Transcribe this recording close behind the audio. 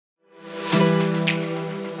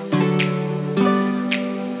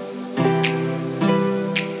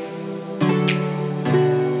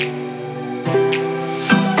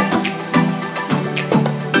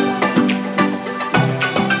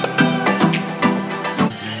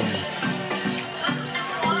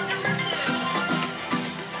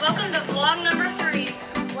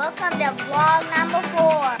welcome to vlog number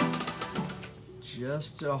 4.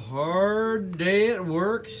 Just a hard day at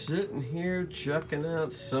work, sitting here checking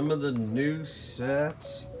out some of the new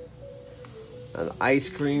sets. An ice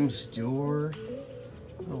cream store,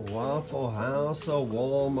 a Waffle House, a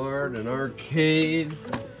Walmart, an arcade.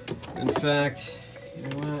 In fact, you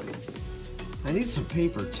know what? I need some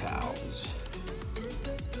paper towels.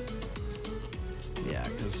 Yeah,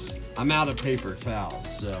 because I'm out of paper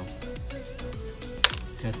towels, so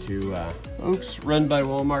had to, run by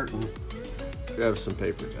Walmart and grab some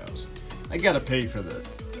paper towels. I gotta pay for that.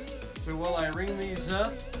 So while I ring these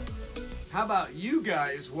up, how about you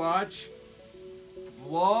guys watch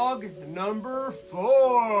vlog number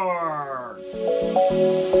 4?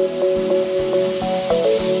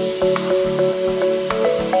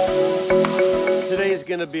 Today's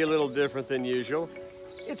gonna be a little different than usual.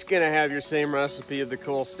 It's gonna have your same recipe of the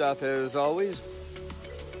cool stuff as always.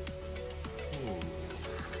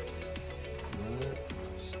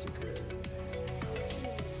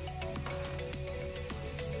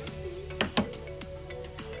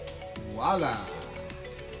 Voila!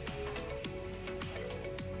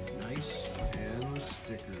 Nice and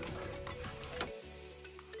sticker.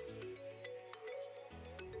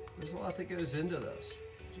 There's a lot that goes into this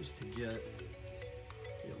just to get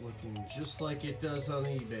it looking just like it does on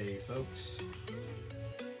eBay, folks.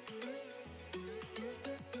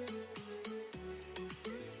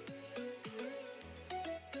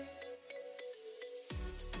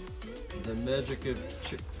 The magic of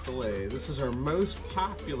Chick-fil-A. This is our most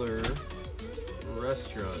popular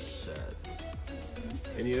restaurant set.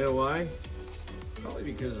 And you know why? Probably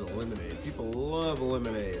because of lemonade. People love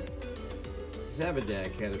lemonade.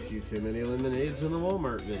 Zabadak had a few too many lemonades in the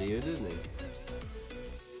Walmart video, didn't he?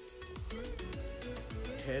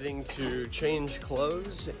 Heading to change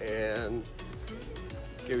clothes and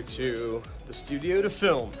go to the studio to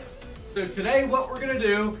film. So today what we're gonna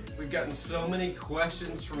do, we've gotten so many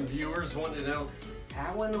questions from viewers wanting to know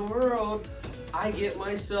how in the world I get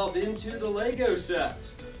myself into the Lego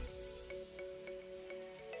sets.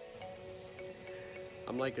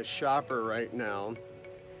 I'm like a shopper right now,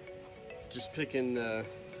 just picking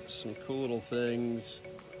some cool little things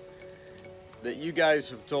that you guys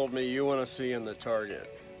have told me you want to see in the Target.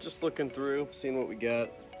 Just looking through, seeing what we got.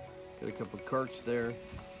 Got a couple carts there.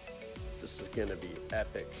 This is gonna be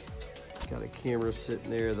epic. Got a camera sitting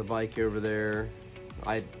there, the bike over there.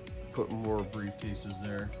 I put more briefcases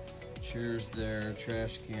there. Chairs there,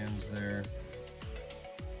 trash cans there.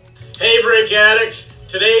 Hey Brick Addicts!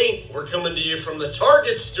 Today we're coming to you from the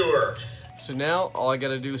Target store. So now all I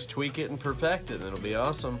gotta do is tweak it and perfect it and it'll be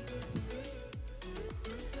awesome.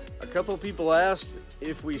 A couple people asked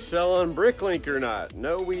if we sell on BrickLink or not.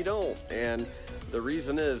 No, we don't. And the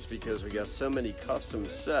reason is because we got so many custom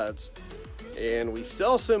sets and we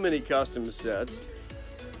sell so many custom sets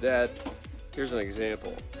that, here's an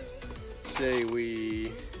example. Say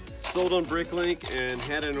we sold on BrickLink and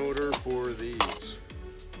had an order for these.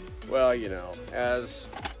 Well, you know, as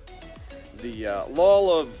the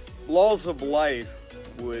laws of life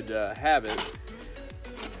would have it,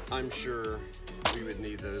 I'm sure we would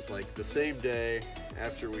need those like the same day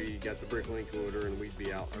after we got the BrickLink order, and we'd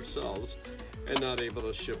be out ourselves and not able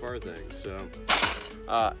to ship our things. So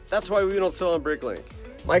that's why we don't sell on BrickLink.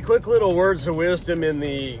 My quick little words of wisdom in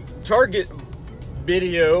the Target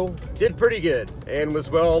video did pretty good and was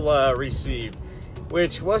well received,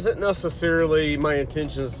 which wasn't necessarily my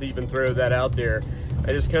intentions to even throw that out there. I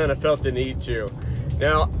just kind of felt the need to.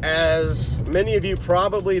 Now, as many of you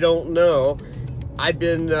probably don't know, I've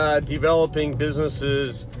been developing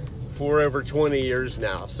businesses for over 20 years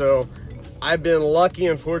now. So I've been lucky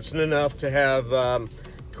and fortunate enough to have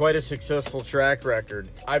quite a successful track record.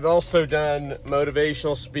 I've also done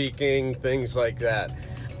motivational speaking, things like that.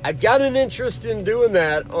 I've got an interest in doing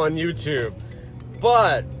that on YouTube,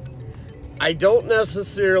 but I don't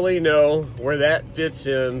necessarily know where that fits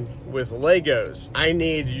in with Legos. I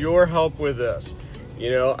need your help with this. You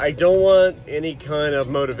know, I don't want any kind of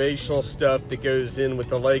motivational stuff that goes in with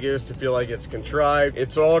the Legos to feel like it's contrived.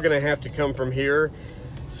 It's all gonna have to come from here.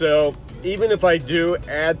 So even if I do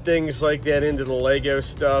add things like that into the Lego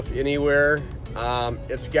stuff anywhere,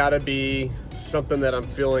 it's gotta be something that I'm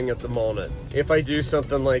feeling at the moment. If I do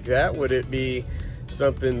something like that, would it be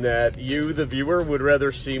something that you, the viewer, would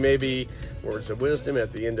rather see maybe words of wisdom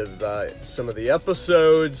at the end of some of the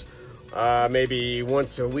episodes? Maybe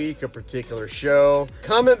once a week, a particular show?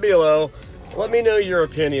 Comment below. Let me know your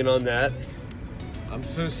opinion on that. I'm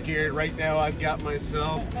so scared right now. I've got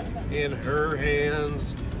myself in her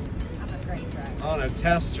hands on a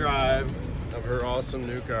test drive of her awesome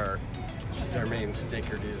new car. She's our main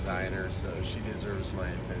sticker designer, so she deserves my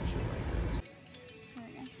attention like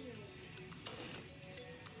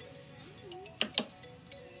this.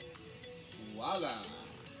 Voila!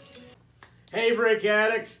 Hey Brick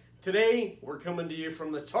Addicts! Today we're coming to you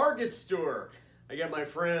from the Target store. I got my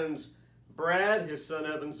friends Brad, his son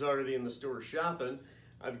Evan's already in the store shopping.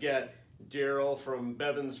 I've got Daryl from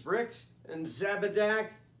Bevan's Bricks and Zabadak.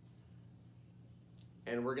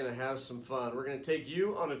 And we're gonna have some fun. We're gonna take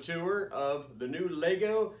you on a tour of the new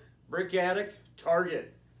Lego Brick Addict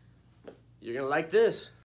Target. You're gonna like this.